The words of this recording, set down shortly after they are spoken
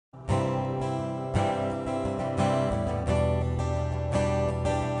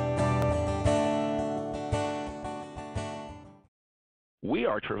We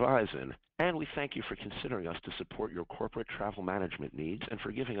are Travizon, and we thank you for considering us to support your corporate travel management needs and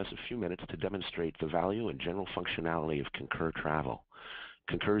for giving us a few minutes to demonstrate the value and general functionality of Concur Travel.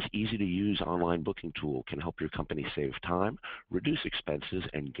 Concur's easy-to-use online booking tool can help your company save time, reduce expenses,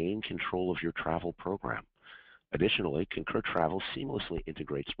 and gain control of your travel program. Additionally, Concur Travel seamlessly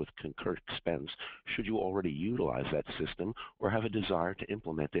integrates with Concur Expense should you already utilize that system or have a desire to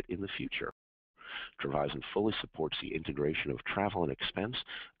implement it in the future. Travizon fully supports the integration of travel and expense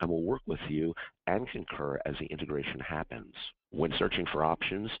and will work with you and Concur as the integration happens. When searching for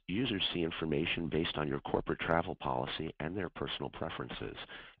options, users see information based on your corporate travel policy and their personal preferences,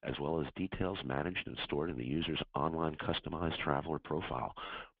 as well as details managed and stored in the user's online customized traveler profile.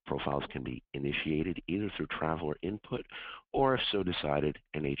 Profiles can be initiated either through traveler input or, if so decided,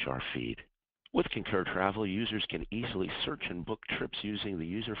 an HR feed. With Concur Travel, users can easily search and book trips using the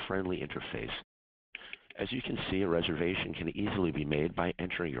user-friendly interface. As you can see, a reservation can easily be made by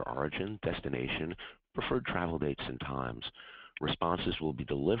entering your origin, destination, preferred travel dates, and times. Responses will be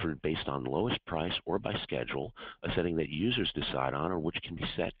delivered based on lowest price or by schedule, a setting that users decide on or which can be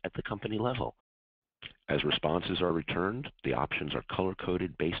set at the company level. As responses are returned, the options are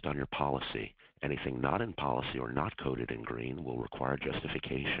color-coded based on your policy. Anything not in policy or not coded in green will require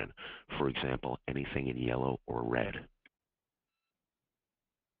justification. For example, anything in yellow or red.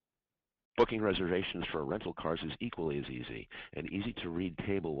 Booking reservations for rental cars is equally as easy. An easy-to-read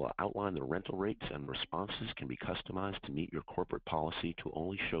table will outline the rental rates, and responses can be customized to meet your corporate policy to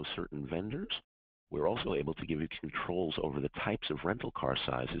only show certain vendors. We're also able to give you controls over the types of rental car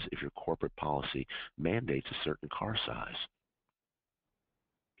sizes if your corporate policy mandates a certain car size.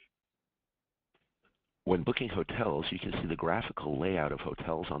 When booking hotels, you can see the graphical layout of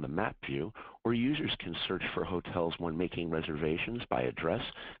hotels on the map view, or users can search for hotels when making reservations by address,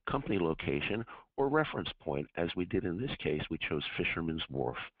 company location, or reference point. As we did in this case, we chose Fisherman's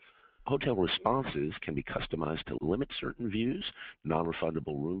Wharf. Hotel responses can be customized to limit certain views,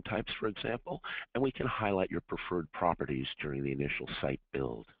 non-refundable room types, for example, and we can highlight your preferred properties during the initial site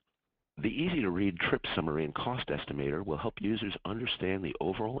build. The easy-to-read trip summary and cost estimator will help users understand the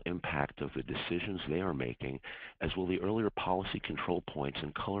overall impact of the decisions they are making, as will the earlier policy control points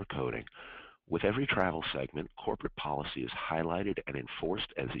and color coding. With every travel segment, corporate policy is highlighted and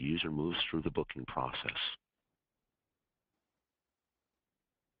enforced as the user moves through the booking process.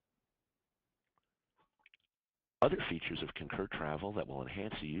 Other features of Concur Travel that will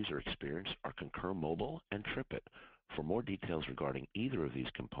enhance the user experience are Concur Mobile and TripIt. For more details regarding either of these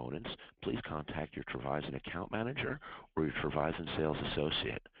components, please contact your Travizon account manager or your Travizon sales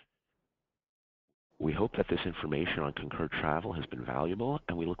associate. We hope that this information on Concur Travel has been valuable,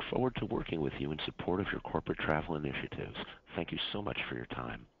 and we look forward to working with you in support of your corporate travel initiatives. Thank you so much for your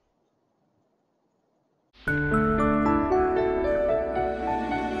time.